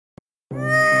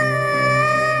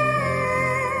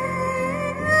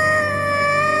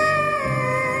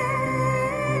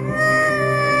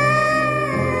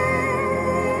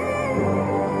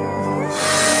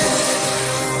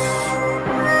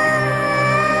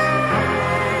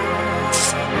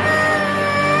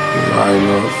already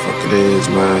know what the fuck it is,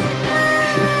 man.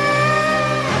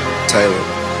 Taylor.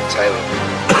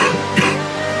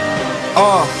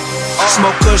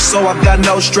 Smoke kush, so I've got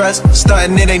no stress.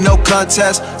 Stuntin', it ain't no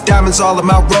contest. Diamonds all in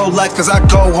my Rolex, cause I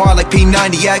go hard like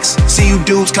P90X. See you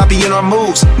dudes copying our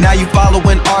moves, now you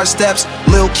following our steps.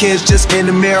 Little kids just in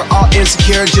the mirror, all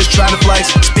insecure, just trying to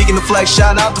flex. Speaking of flex,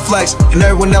 shout out to flex. And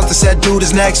everyone else that said dude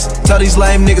is next. Tell these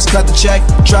lame niggas cut the check.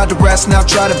 Tried the rest, now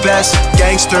try the best.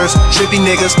 Gangsters, trippy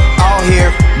niggas, all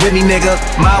here with me, nigga.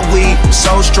 My weed,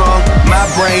 so strong, my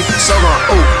brain, so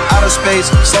long, ooh. Outer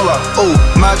space, so long, ooh.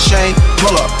 My chain,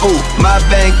 pull up, ooh. My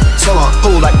bank, so long,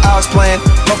 ooh. Like I was playing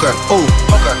poker, ooh.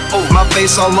 My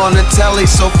face all on the telly,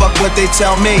 so fuck what they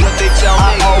tell me.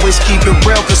 I always keep it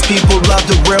real, cause people love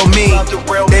the real me.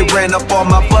 They ran up on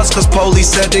my bus, cause police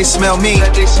said they smell me.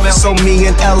 So me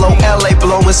and LOLA,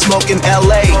 blowing smoke in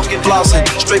LA. Flossin',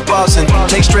 straight bossin',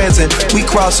 take strands and we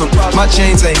cross 'em. My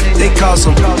chains ain't, they cost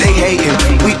 'em. They hatin',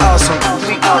 we awesome.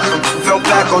 Fell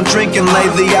back on drinking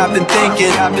lately, I've been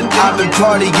thinking. I've been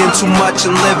partying too much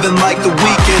and living like the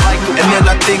weekend. And then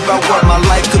I think about what my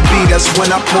life could be. That's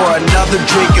when I pour another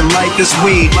drink and light this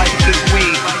weed.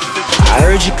 I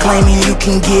heard you claiming you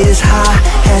can get as high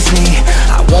as me.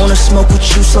 I wanna smoke with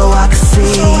you so I can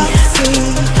see.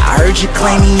 I heard you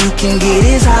claiming you can get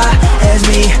as high as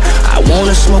me. I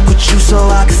wanna smoke with you so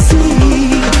I can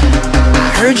see.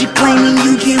 I heard you claiming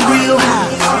you get real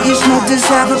high. You smoke this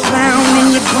half a pound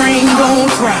and your brain gon'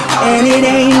 fry. And it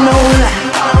ain't no lie.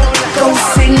 Go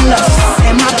sing love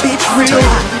and my bitch real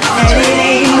high. And it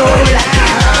ain't no lie.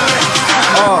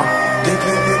 They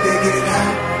claim that they get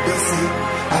high, but see,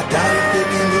 I doubt if they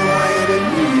can go higher than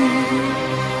me.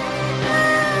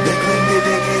 They claim that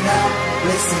they get high,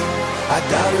 let's see, I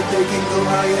doubt if they can go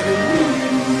higher than me.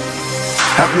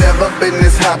 I've never been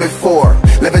this high before.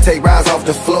 Levitate, rise off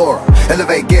the floor.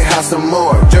 Elevate, get high some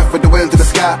more. Drift with the wind to the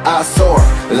sky, I soar.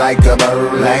 Like a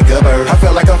bird, like a bird. I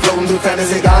feel like I'm floating through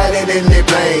fantasy island in the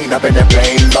plane. Up in that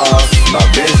plane, boss. My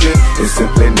vision is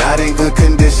simply not in good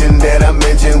condition. That I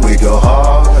mentioned we go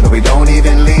hard, we don't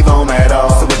even leave home at all.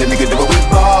 So what the nigga do when we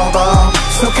ball.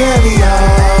 So carry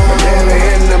on. Mary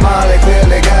in the molly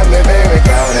clearly got me very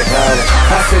crowded.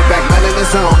 I sit back, minding the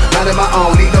zone, minding my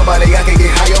own. Need nobody, I can get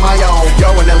high on my own.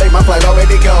 Yo, in LA, my flight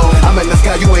already gone. I'm in the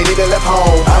sky, you ain't even left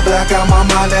home. I black out my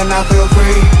mind and I feel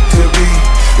free to be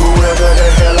whoever the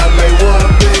hell I may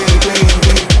wanna be.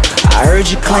 I heard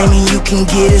you claiming you can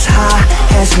get as high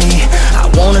as me. I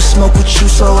wanna smoke with you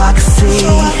so I can see.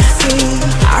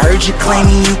 I heard you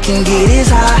claiming you can get as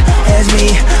high as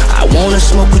me. I wanna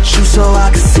smoke with you so I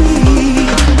can see.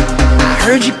 I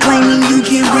heard you claiming you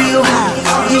get real high.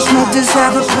 You smoke this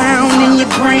half a pound and your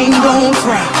brain gon'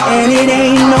 fry. And it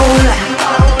ain't no lie.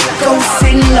 Go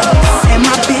sing love and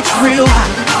my bitch real high.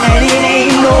 And it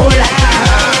ain't no lie.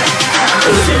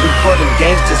 Shooting for them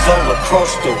gangsters all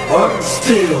across the world.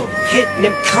 Still hitting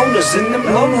them corners in them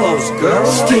lolos, girl.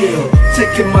 Still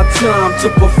taking my time to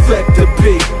perfect the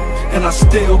beat. And I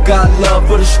still got love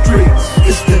for the streets.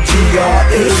 It's the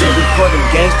DRE. Shooting for them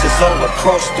gangsters all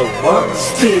across the world.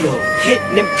 Still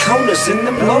hitting them corners in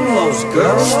them lolos,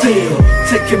 girl. Still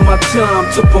taking my time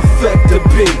to perfect the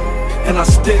beat. And I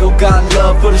still got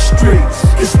love for the streets.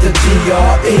 It's the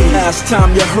DRE. Last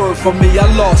time you heard from me, I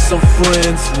lost some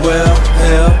friends. Well,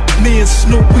 hell, me and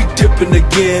Snoop, we dipping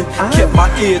again. Kept my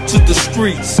ear to the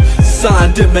streets.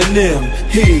 Signed Eminem.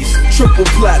 He's triple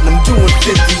platinum, doing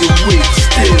 50 a week.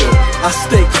 Still, I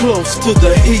stay close to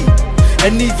the heat.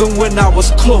 And even when I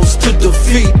was close to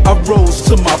defeat, I rose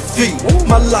to my feet.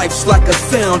 My life's like a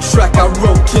soundtrack, I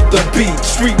wrote to the beat.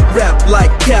 Street rap like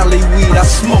Cali weed, I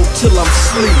smoke till I'm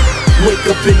sleep. Wake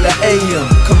up in the AM,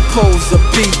 compose a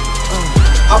beat.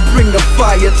 I bring the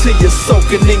fire till you're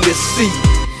soaking in your seat.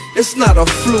 It's not a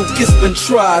fluke, it's been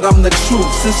tried, I'm the truth.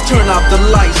 Since turn out the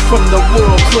lights from the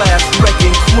world-class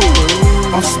wrecking crew,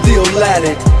 I'm still at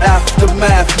it, after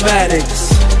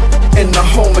mathematics. In the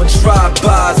home of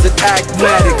drive-bys and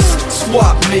acmatics.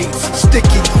 Swap meets,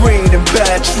 sticky green and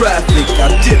bad traffic.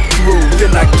 I dip through,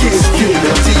 then I give you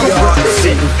the DRE.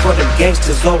 Sitting for the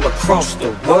gangsters all across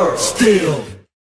the world. Still